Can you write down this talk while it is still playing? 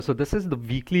So this is the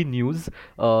weekly news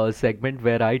segment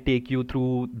where I take you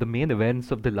through the main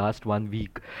events of the last 1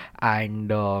 week, and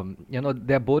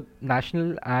they're both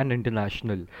national and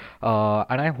international.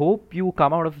 And I hope you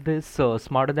come out of this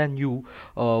smarter than you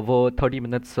were 30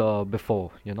 minutes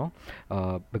before.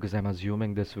 Because I'm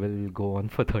assuming this will go on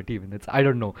for 30 minutes. I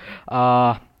don't know.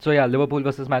 So yeah, Liverpool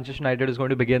versus Manchester United is going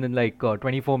to begin in like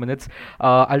 24 minutes.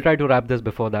 I'll try to wrap this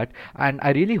before that, and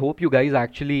I really hope you guys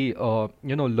actually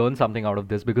learn something out of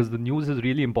this because the news is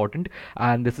really important,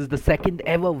 and this is the second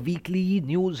ever weekly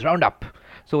news roundup.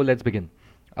 So let's begin.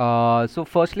 So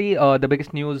firstly, the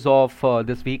biggest news of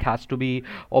this week has to be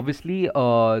obviously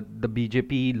the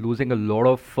BJP losing a lot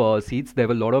of seats. There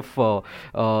were a lot of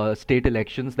state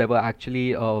elections. There were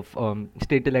actually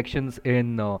state elections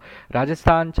in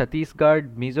Rajasthan,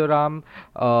 Chhattisgarh, Mizoram.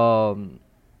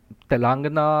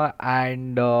 Telangana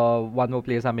and one more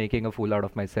place I'm making a fool out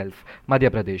of myself, Madhya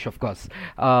Pradesh, of course.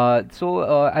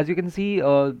 As you can see,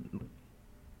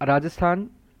 Rajasthan,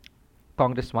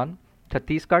 Congress won.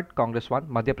 Chhattisgarh, Congress won.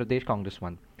 Madhya Pradesh, Congress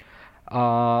won.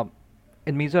 Uh,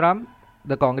 in Mizoram,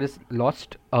 the Congress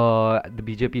lost. The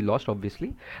BJP lost,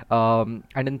 obviously. And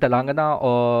in Telangana,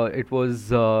 it was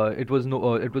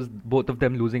both of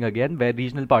them losing again, where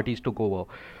regional parties took over.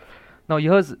 Now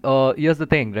here's the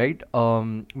thing, right?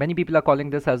 Many people are calling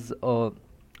this as a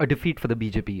defeat for the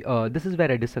BJP. This is where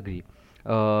I disagree.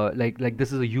 Like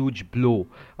this is a huge blow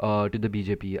to the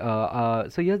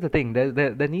BJP. So here's the thing: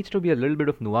 there needs to be a little bit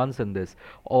of nuance in this,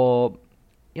 or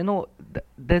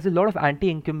there's a lot of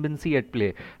anti-incumbency at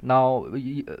play now.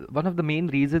 One of the main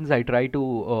reasons I'm trying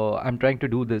to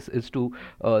do this is to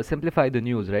simplify the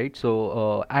news, right?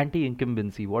 So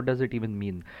anti-incumbency, what does it even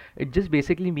mean? It just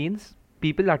basically means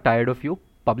people are tired of you,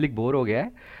 public bore ho gaya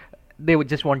hai, they would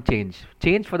just want change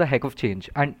for the heck of change.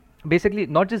 And basically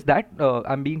not just that,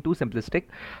 I'm being too simplistic.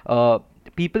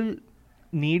 People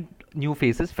need new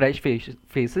faces,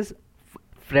 faces,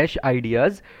 fresh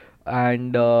ideas,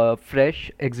 and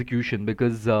fresh execution,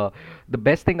 because the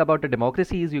best thing about a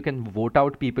democracy is you can vote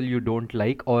out people you don't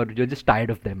like or you're just tired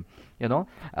of them,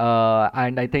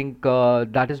 and I think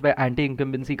that is where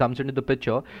anti-incumbency comes into the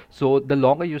picture. So the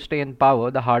longer you stay in power,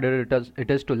 the harder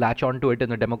it is to latch onto it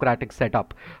in a democratic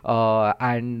setup,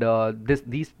 and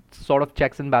these sort of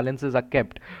checks and balances are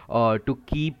kept to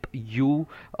keep you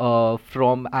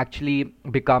from actually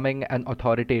becoming an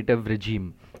authoritative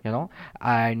regime.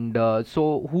 And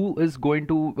so who is going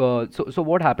to so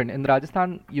what happened in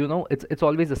Rajasthan? It's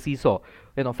always a seesaw.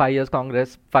 5 years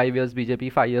Congress, 5 years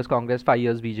BJP, 5 years Congress, 5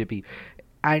 years BJP.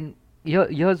 And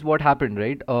here's what happened,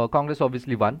 right? Congress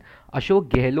obviously won. Ashok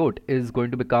Gehlot is going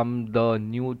to become the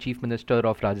new chief minister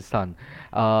of Rajasthan,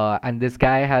 and this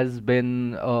guy has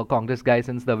been a Congress guy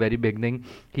since the very beginning.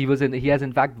 He has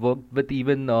in fact worked with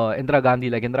even Indira Gandhi.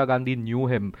 Like Indira Gandhi knew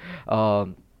him.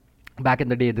 Back in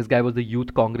the day, this guy was the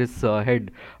youth Congress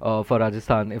head for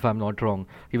Rajasthan, if I'm not wrong.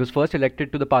 He was first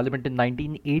elected to the parliament in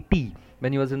 1980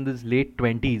 when he was in his late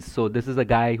 20s. So this is a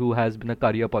guy who has been a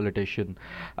career politician,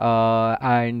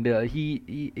 and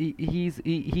he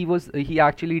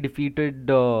actually defeated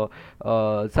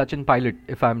Sachin Pilot,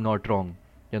 if I'm not wrong.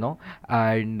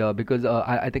 And because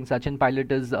I think Sachin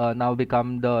Pilot has now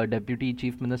become the deputy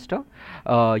chief minister.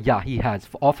 Yeah, he has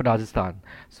of Rajasthan.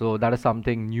 So that is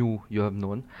something new you have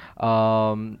known.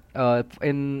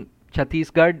 In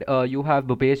Chhattisgarh, you have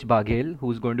Bhupesh Baghel,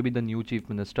 who's going to be the new chief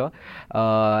minister.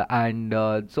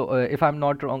 If I'm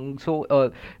not wrong,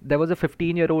 there was a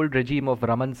 15-year-old regime of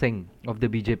Raman Singh of the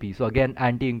BJP. So again,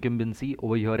 anti-incumbency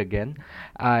over here again.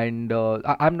 And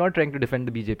I'm not trying to defend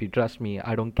the BJP. Trust me,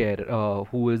 I don't care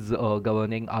who is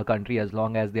governing our country as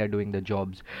long as they are doing their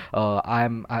jobs.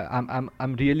 I'm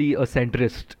really a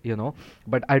centrist,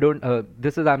 But I don't.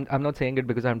 I'm not saying it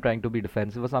because I'm trying to be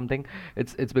defensive or something.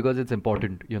 It's because it's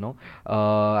important,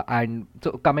 And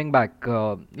so coming back,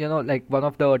 like one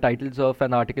of the titles of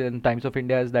an article in Times of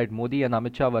India is that Modi and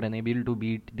Amit Shah were unable to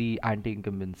beat the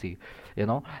anti-incumbency,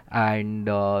 And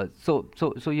so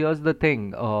here's the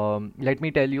thing. Let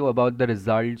me tell you about the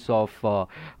results of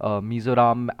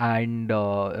Mizoram and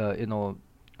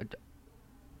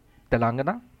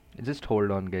Telangana. Just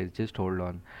hold on, guys. Just hold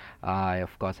on.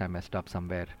 Of course, I messed up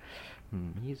somewhere.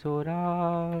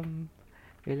 Mizoram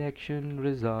election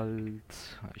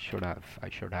results. I should have. I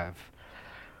should have.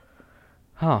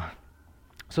 Huh.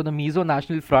 So the Mizo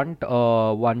National Front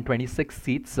won 26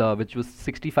 seats, which was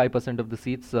 65% of the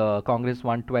seats. Congress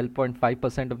won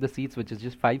 12.5% of the seats, which is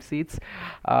just 5 seats.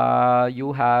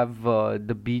 You have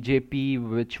the BJP,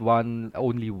 which won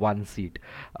only 1 seat,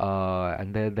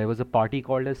 and there was a party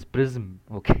called as Prism.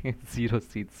 Okay, 0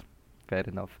 seats. Fair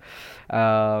enough.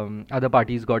 Other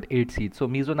parties got 8 seats. So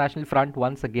Mizo National Front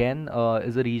once again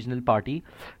is a regional party,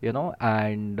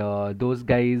 and those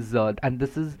guys. And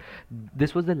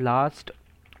this was the last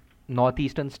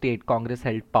northeastern state Congress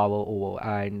held power over,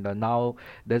 and now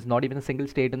there's not even a single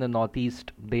state in the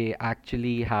northeast they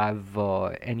actually have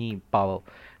any power.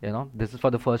 This is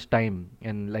for the first time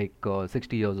in like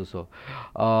 60 years or so.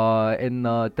 In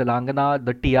Telangana,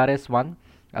 the TRS won.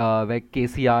 Where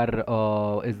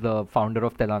KCR is the founder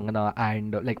of Telangana,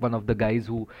 and like one of the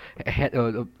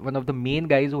main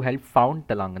guys who helped found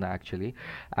Telangana actually.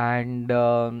 And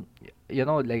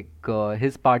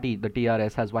his party, the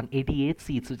TRS, has won 88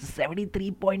 seats, which is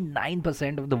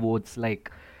 73.9% of the votes.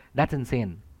 Like, that's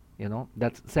insane.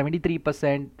 That's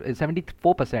 73%,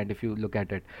 74% if you look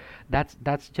at it.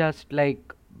 That's just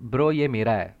like, bro, ye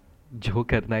mera hai. जो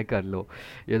करना है कर लो.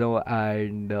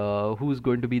 And who's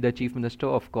going to be the chief minister?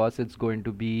 Of course, it's going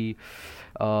to be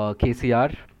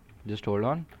KCR. Just hold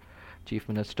on. Chief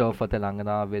Minister for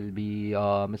Telangana will be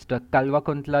Mr.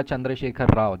 Kalvakuntla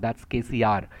Chandrasekhar Rao. That's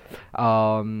KCR.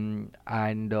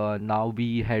 And now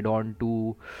we head on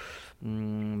to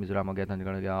Mizoram हो गया,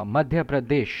 Chandigarh हो गया, Madhya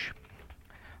Pradesh.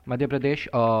 Madhya Pradesh,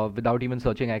 without even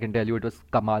searching, I can tell you it was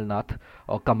Kamal Nath,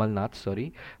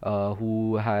 sorry,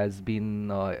 who has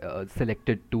been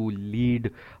selected to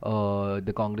lead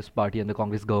the Congress party and the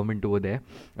Congress government over there.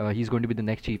 He's going to be the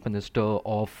next chief minister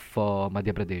of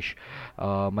Madhya Pradesh.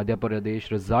 Madhya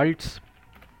Pradesh results.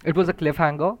 It was a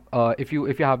cliffhanger. If you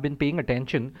have been paying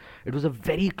attention, it was a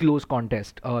very close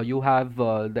contest. You have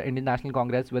the Indian National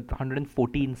Congress with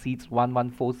 114 seats,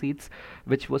 114 seats,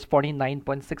 which was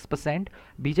 49.6%.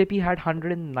 BJP had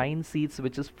 109 seats,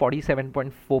 which is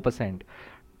 47.4%.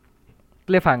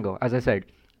 Cliffhanger, as I said.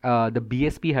 The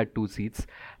BSP had 2 seats,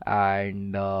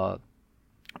 and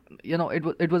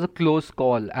it was a close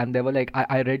call. And there were like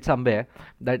I read somewhere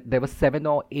that there were 7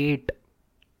 or 8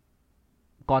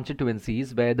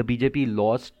 constituencies where the BJP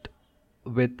lost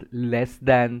with less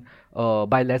than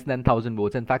by less than 1,000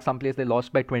 votes. In fact, some place they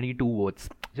lost by 22 votes.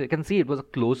 So you can see it was a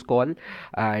close call.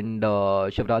 And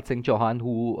Shivraj Singh Chauhan,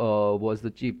 who was the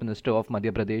chief minister of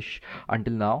Madhya Pradesh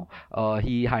until now,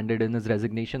 he handed in his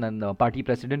resignation, and party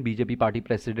president, BJP party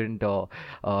president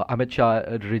Amit Shah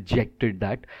rejected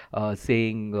that,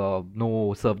 saying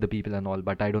no, serve the people and all.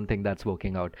 But I don't think that's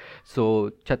working out.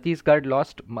 So Chhattisgarh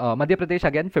lost. Madhya Pradesh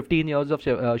again, 15 years of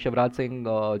Shivraj Singh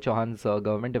Chauhan's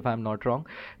government, if I'm not wrong.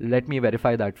 Let me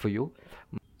verify that for you.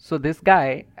 So this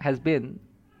guy has been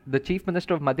the chief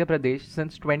minister of Madhya Pradesh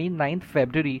since 29th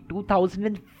February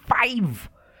 2005.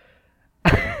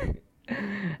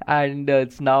 And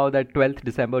it's now that 12th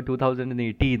December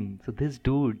 2018. So this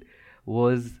dude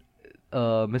was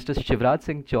Mr. Shivraj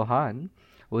Singh Chauhan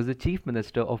was the chief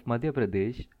minister of Madhya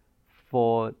Pradesh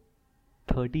for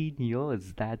 13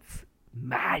 years. That's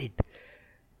mad.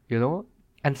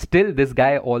 And still this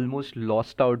guy almost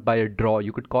lost out by a draw.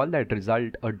 You could call that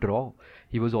result a draw.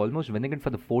 He was almost winning it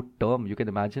for the 4th term. You can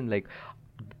imagine, like,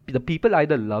 the people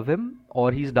either love him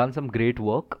or he's done some great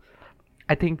work.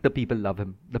 I think the people love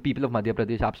him. The people of Madhya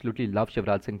Pradesh absolutely love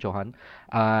Shivraj Singh Chauhan.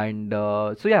 And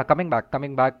so yeah, coming back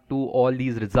to all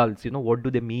these results, what do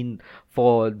they mean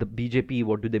for the BJP?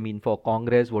 What do they mean for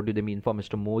Congress? What do they mean for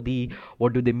Mr. Modi?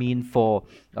 What do they mean for,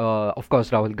 of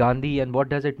course, Rahul Gandhi? And what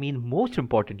does it mean, most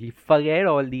importantly, forget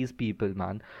all these people,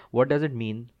 man. What does it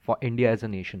mean for India as a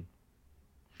nation?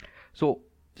 So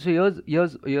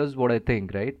here's what I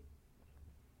think, right?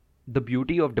 The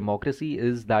beauty of democracy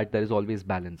is that there is always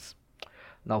balance.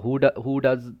 Now, who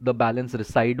does the balance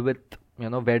reside with?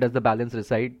 Where does the balance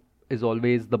reside is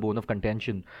always the bone of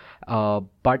contention.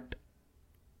 But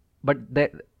there,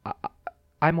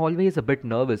 I'm always a bit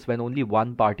nervous when only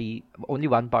one party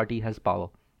has power.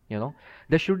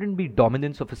 There shouldn't be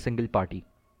dominance of a single party.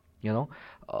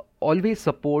 Always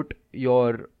support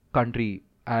your country,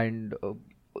 and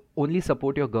only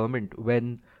support your government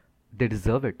when they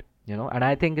deserve it. And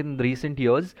I think in recent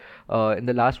years, in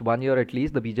the last 1 year at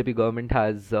least, the BJP government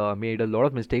has made a lot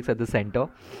of mistakes at the center,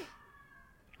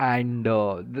 and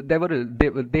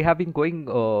they have been going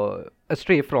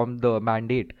astray from the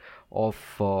mandate of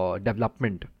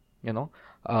development.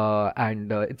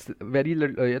 And it's very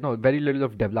little, very little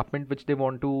of development which they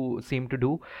want to seem to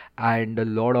do, and a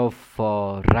lot of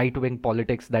right-wing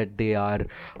politics that they are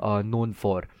known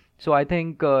for. So I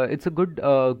think it's a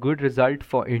good result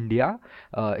for India.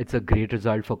 It's a great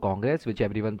result for Congress, which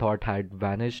everyone thought had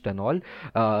vanished and all.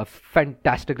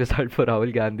 Fantastic result for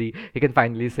Rahul Gandhi. He can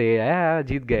finally say, "Yeah,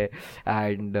 jeet gaye."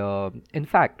 And in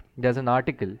fact, there's an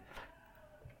article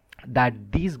that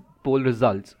these poll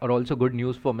results are also good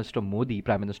news for Mr. Modi,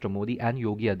 Prime Minister Modi, and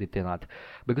Yogi Adityanath,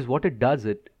 because what it does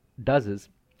is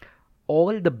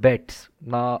all the bets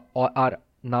now are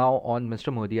now on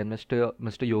Mr. Modi and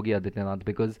Mr. Yogi Adityanath,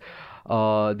 because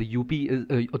the UP is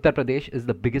Uttar Pradesh is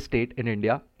the biggest state in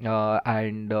India,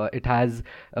 and it has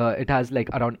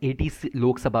like around 80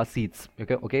 Lok Sabha seats.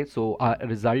 Okay. So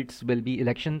results will be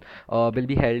election will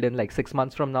be held in like 6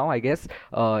 months from now, I guess,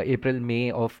 April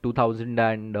May of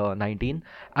 2019.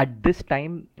 At this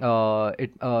time,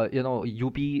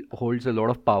 UP holds a lot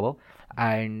of power,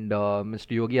 and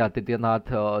Mr. Yogi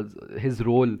Adityanath, his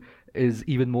role is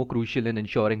even more crucial in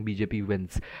ensuring BJP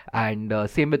wins. And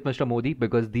same with Mr. Modi,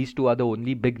 because these two are the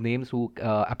only big names who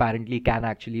apparently can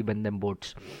actually win them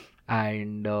votes.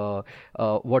 And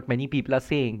what many people are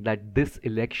saying, that this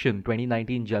election,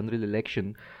 2019 general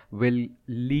election, will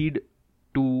lead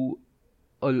to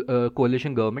a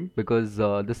coalition government, because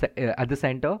at the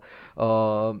center,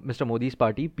 Mr. Modi's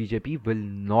party BJP will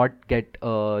not get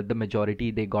the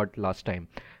majority they got last time,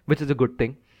 which is a good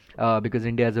thing. Because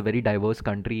India is a very diverse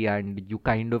country, and you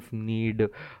kind of need,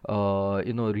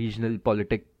 regional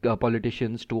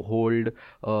politicians to hold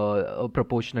a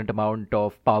proportionate amount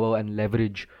of power and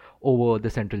leverage over the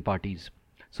central parties.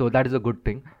 So that is a good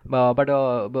thing. But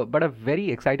a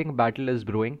very exciting battle is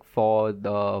brewing for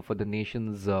the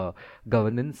nation's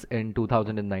governance in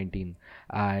 2019,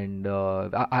 and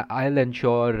I'll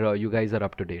ensure you guys are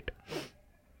up to date.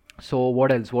 So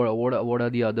what else? What are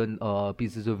the other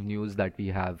pieces of news that we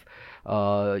have?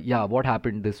 Yeah, what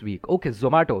happened this week? Okay,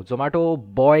 Zomato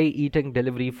boy eating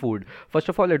delivery food. First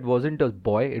of all, it wasn't a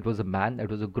boy; it was a man.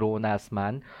 It was a grown ass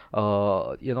man.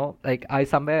 Like I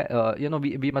somewhere,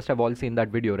 we must have all seen that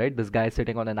video, right? This guy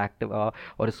sitting on an Activa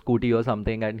or a scooty or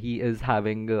something, and he is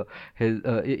having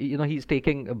he's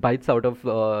taking bites out of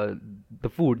the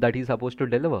food that he's supposed to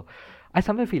deliver. I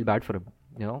somewhere feel bad for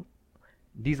him.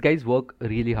 These guys work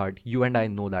really hard. You and I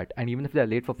know that. And even if they're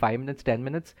late for 5 minutes, 10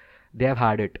 minutes, they have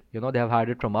had it. They have had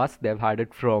it from us. They have had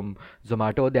it from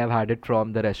Zomato. They have had it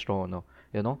from the restaurant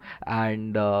owner.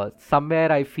 And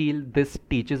somewhere I feel this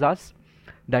teaches us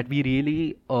that we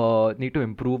really need to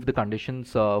improve the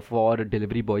conditions for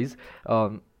delivery boys.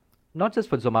 Not just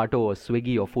for Zomato or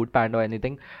Swiggy or Foodpanda or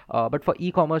anything, but for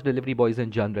e-commerce delivery boys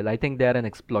in general. I think they are an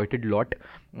exploited lot.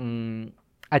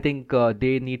 I think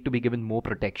they need to be given more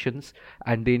protections,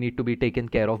 and they need to be taken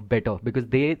care of better, because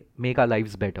they make our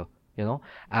lives better.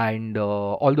 And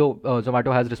although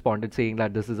Zomato has responded saying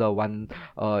that this is a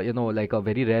like a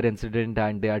very rare incident,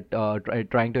 and they are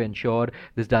trying to ensure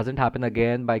this doesn't happen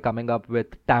again by coming up with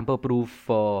tamper-proof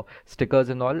stickers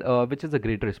and all, which is a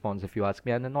great response if you ask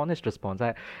me, and an honest response.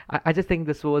 I just think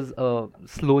this was a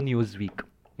slow news week,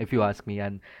 if you ask me,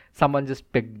 and someone just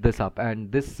picked this up.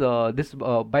 And this by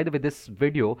the way, this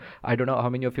video, I don't know how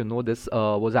many of you know this,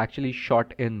 was actually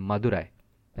shot in Madurai,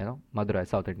 Madurai,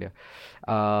 South India.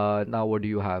 Now what do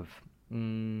you have?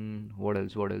 What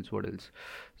else?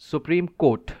 Supreme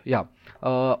Court, yeah,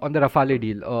 on the Rafale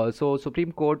deal. So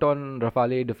Supreme Court on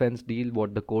Rafale defense deal,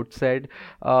 what the court said,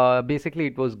 basically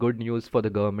it was good news for the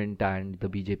government and the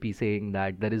BJP, saying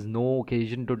that there is no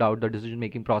occasion to doubt the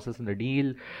decision-making process in the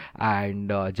deal,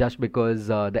 and just because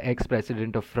the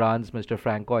ex-president of France, Mr.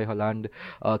 Francois Hollande,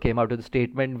 came out with a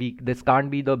statement, this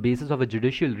can't be the basis of a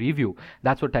judicial review.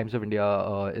 That's what Times of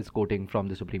India is quoting from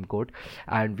the Supreme Court,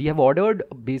 and we have ordered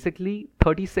basically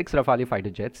 36 Rafale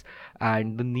fighter jets,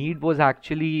 and the need was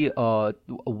actually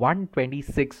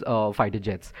 126 fighter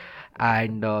jets,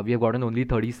 and we have gotten only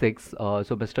 36. So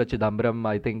Mr. Chidambaram,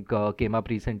 I think, came up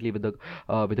recently with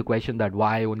the question that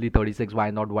why only 36,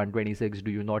 why not 126?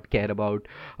 Do you not care about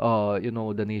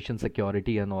the nation's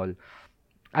security and all?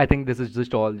 I think this is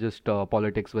just all just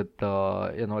politics with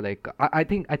like I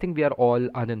think we are all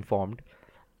uninformed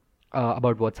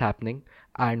about what's happening.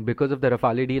 And because of the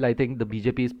Rafale deal, I think the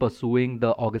BJP is pursuing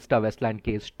the Augusta Westland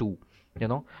case too. You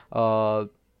know,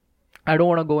 I don't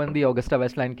want to go in the Augusta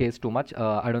Westland case too much.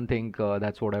 I don't think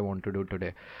that's what I want to do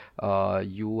today.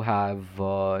 You have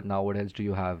now. What else do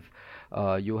you have?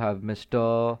 You have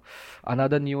Mr.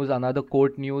 Another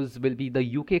court news will be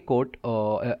the UK court,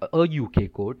 a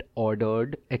UK court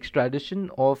ordered extradition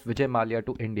of Vijay Mallya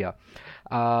to India.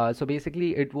 So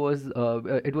basically, it was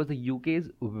the UK's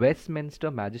Westminster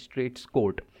Magistrates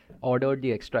Court ordered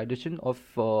the extradition of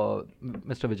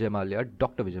Mr. Vijay Mallya,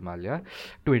 Dr. Vijay Mallya,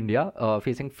 to India,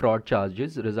 facing fraud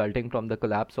charges resulting from the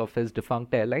collapse of his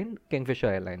defunct airline, Kingfisher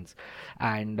Airlines,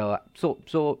 and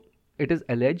so it is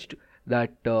alleged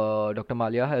that Dr.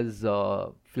 Mallya has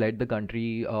fled the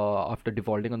country after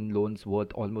defaulting on loans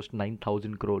worth almost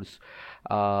 9,000 crores,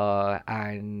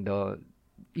 and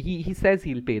he says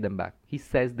he'll pay them back. He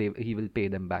says he will pay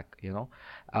them back.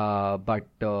 But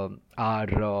our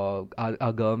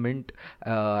government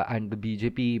and the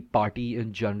BJP party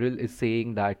in general is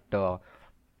saying that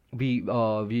we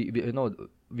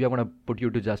we are going to put you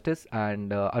to justice.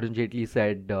 And Arun Jaitley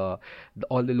said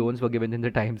all the loans were given in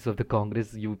the times of the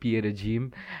Congress UPA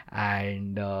regime,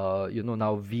 and now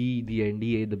we, the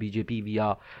NDA, the BJP, we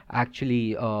are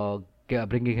actually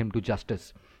bringing him to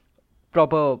justice.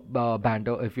 Proper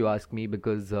banter, if you ask me,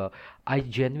 because I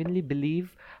genuinely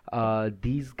believe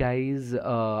these guys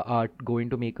are going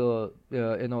to make a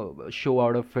show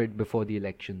out of it before the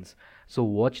elections. So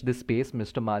watch this space.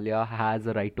 Mr. Malia has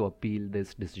a right to appeal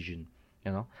this decision.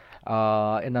 In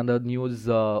other news,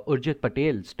 Urjit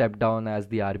Patel stepped down as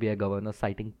the RBI governor,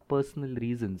 citing personal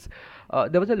reasons.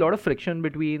 There was a lot of friction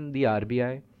between the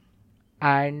RBI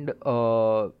and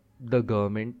the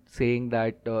government, saying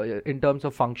that in terms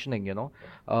of functioning,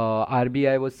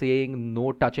 RBI was saying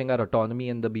no touching our autonomy,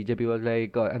 and the BJP was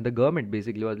like, and the government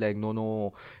basically was like, no,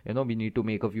 no, we need to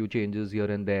make a few changes here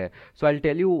and there. So I'll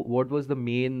tell you what was the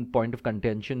main point of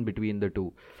contention between the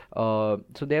two. So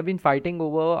they have been fighting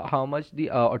over how much the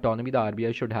autonomy the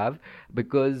RBI should have,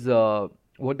 because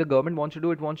what the government wants to do,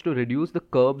 it wants to reduce the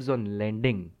curbs on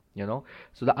lending.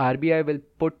 So the RBI will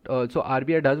put so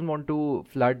RBI doesn't want to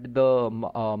flood the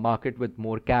market with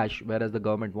more cash, whereas the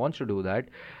government wants to do that.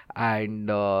 And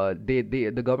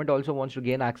the government also wants to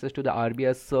gain access to the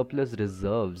RBI's surplus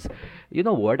reserves. You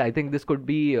know what, I think this could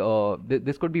be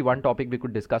this could be one topic we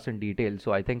could discuss in detail.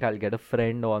 So I think I'll get a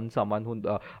friend on, someone who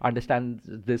understands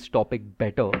this topic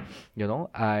better,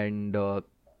 and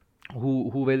who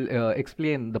will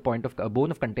explain the point of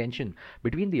bone of contention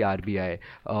between the RBI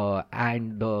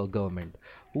and the government.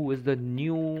 Who is the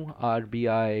new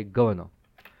RBI governor?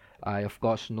 I of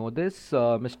course know this,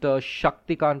 Mr.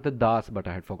 Shaktikant Das, but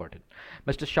I had forgotten.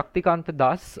 Mr. Shaktikant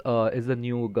Das is the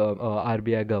new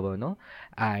RBI governor,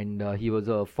 and he was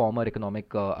a former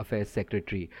Economic Affairs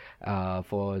Secretary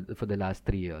for the last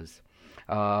 3 years.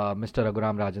 Mr.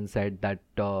 Raghuram Rajan said that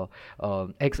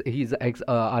he's ex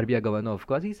RBI governor, of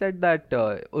course. He said that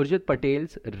Urjit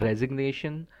Patel's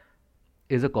resignation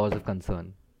is a cause of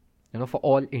concern, for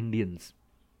all Indians.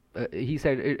 He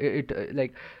said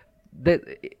like that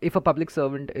if a public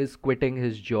servant is quitting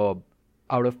his job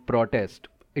out of protest,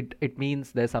 it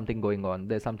means there's something going on,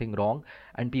 there's something wrong,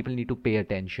 and people need to pay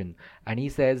attention. And he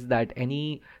says that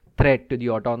any threat to the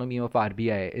autonomy of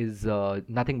RBI is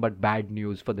nothing but bad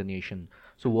news for the nation.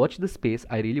 So watch this space.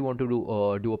 I really want to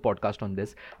do a podcast on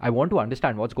this. I want to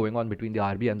understand what's going on between the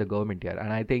RBI and the government here,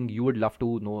 and I think you would love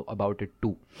to know about it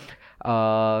too.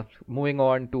 Moving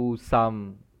on to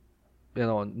some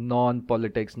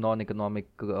non-politics, non-economic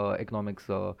economics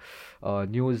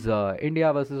news.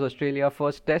 India versus Australia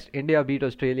first test. India beat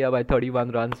Australia by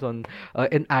 31 runs on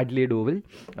in Adelaide Oval.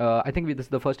 I think this is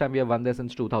the first time we have won there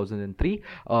since 2003.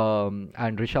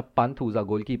 And Rishabh Pant, who's our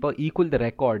goalkeeper, equaled the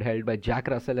record held by Jack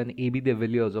Russell and AB de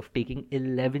Villiers of taking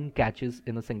 11 catches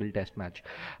in a single test match.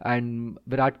 And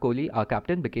Virat Kohli, our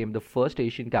captain, became the first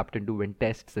Asian captain to win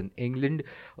tests in England,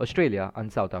 Australia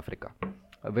and South Africa,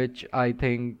 which I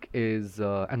think is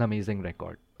an amazing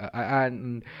record.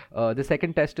 And the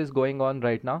second test is going on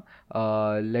right now.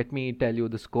 Let me tell you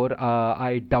the score.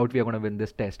 I doubt we are going to win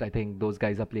this test. I think those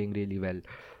guys are playing really well.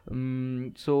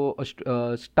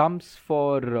 Stumps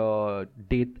for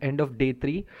end of day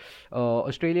 3.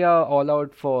 Australia all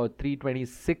out for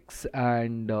 326,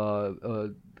 and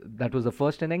that was the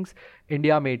first innings.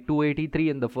 India made 283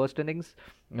 in the first innings.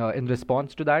 In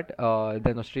response to that,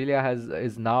 then Australia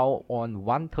is now on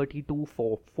 132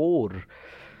 for 4.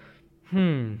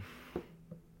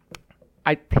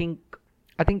 I think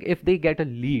if they get a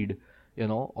lead,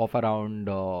 of around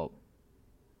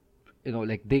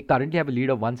like they currently have a lead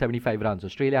of 175 runs.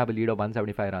 Australia have a lead of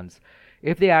 175 runs.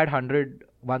 If they add 100,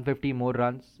 150 more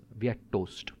runs, we are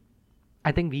toast.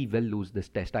 I think we will lose this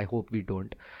test. I hope we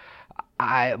don't.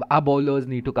 Our bowlers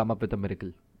need to come up with a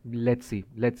miracle. Let's see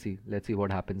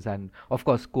what happens. And of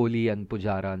course, Kohli and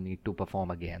Pujara need to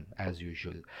perform again as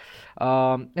usual.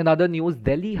 In other news,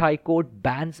 Delhi High Court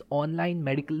bans online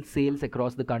medical sales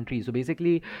across the country. So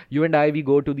basically, you and I, we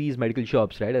go to these medical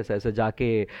shops, right? ऐसा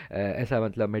जाके ऐसा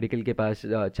मतलब medical के पास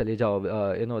चले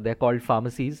जाओ. They're called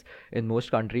pharmacies in most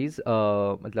countries.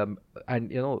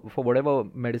 And for whatever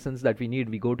medicines that we need,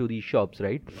 we go to these shops,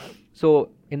 right? So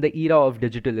in the era of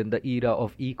digital, in the era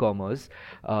of e-commerce,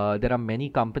 there are many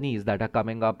companies that are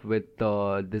coming up with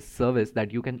this service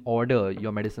that you can order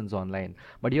your medicines online.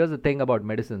 But here's the thing about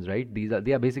medicines, right?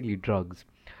 They are basically drugs,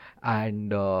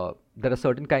 and there are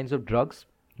certain kinds of drugs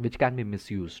which can be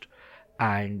misused.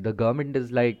 and the government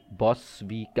is like, boss,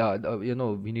 we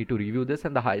need to review this,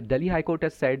 and the Delhi High Court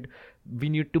has said we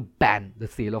need to ban the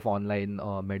sale of online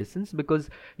medicines, because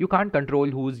you can't control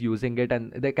who's using it,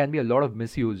 and there can be a lot of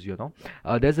misuse.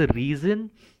 There's a reason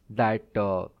that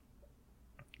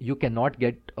you cannot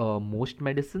get most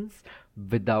medicines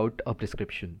without a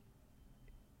prescription.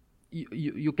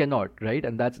 You cannot, right?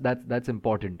 And that's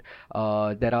important.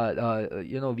 There are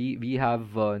we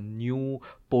have new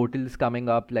portals coming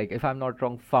up, like, if I'm not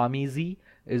wrong, Pharmeasy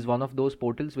is one of those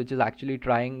portals which is actually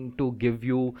trying to give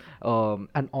you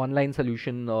an online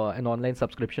solution, an online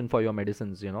subscription for your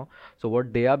medicines. So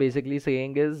what they are basically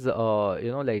saying is,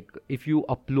 like, if you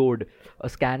upload a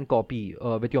scan copy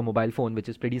with your mobile phone, which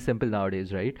is pretty simple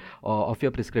nowadays, right, of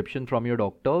your prescription from your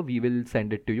doctor, we will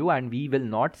send it to you, and we will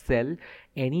not sell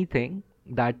anything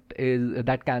that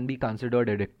can be considered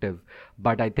addictive.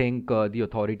 But I think the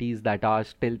authorities that are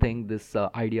still think this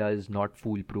idea is not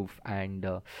foolproof, and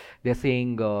they're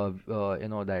saying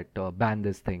that ban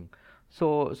this thing.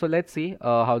 So let's see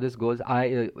how this goes.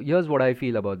 I Here's what I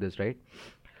feel about this, right?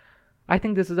 I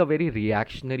think this is a very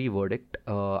reactionary verdict.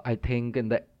 I think in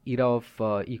the era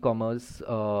of e-commerce,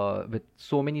 with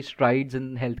so many strides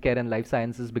in healthcare and life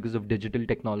sciences because of digital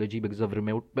technology, because of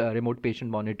remote patient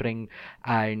monitoring,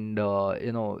 and so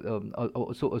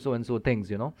and so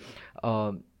things,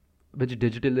 which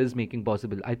digital is making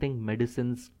possible. I think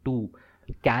medicines too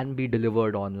can be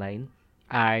delivered online,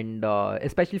 and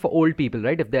especially for old people,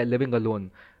 right? If they're living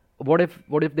alone, what if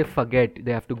they forget,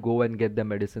 they have to go and get their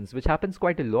medicines, which happens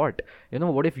quite a lot.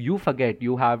 What if you forget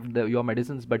you have your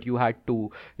medicines, but you had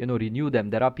to renew them?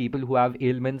 There are people who have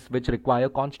ailments which require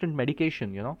constant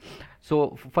medication.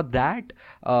 So for that,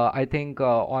 I think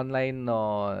online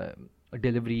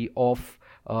delivery of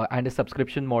and a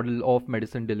subscription model of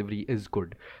medicine delivery is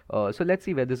good. So let's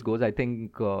see where this goes. I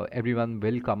think everyone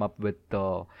will come up with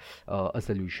a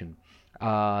solution.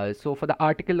 So for the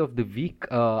article of the week,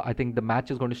 I think the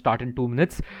match is going to start in 2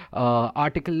 minutes.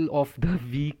 Article of the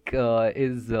week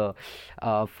is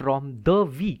from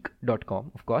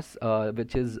theweek.com, of course,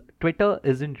 which is Twitter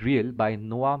Isn't Real by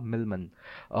Noah Millman.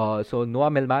 So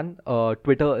Noah Millman,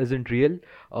 Twitter Isn't Real.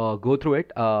 Go through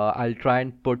it. I'll try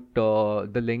and put the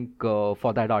link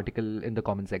for that article in the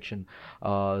comment section.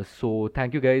 So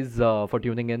thank you guys for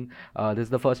tuning in. This is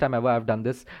the first time ever I've done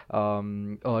this.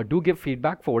 Do give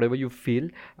feedback for whatever you feel,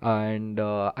 and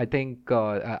I think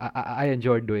I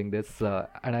enjoyed doing this,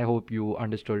 and I hope you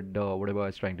understood whatever I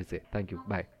was trying to say. Thank you.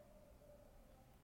 Bye.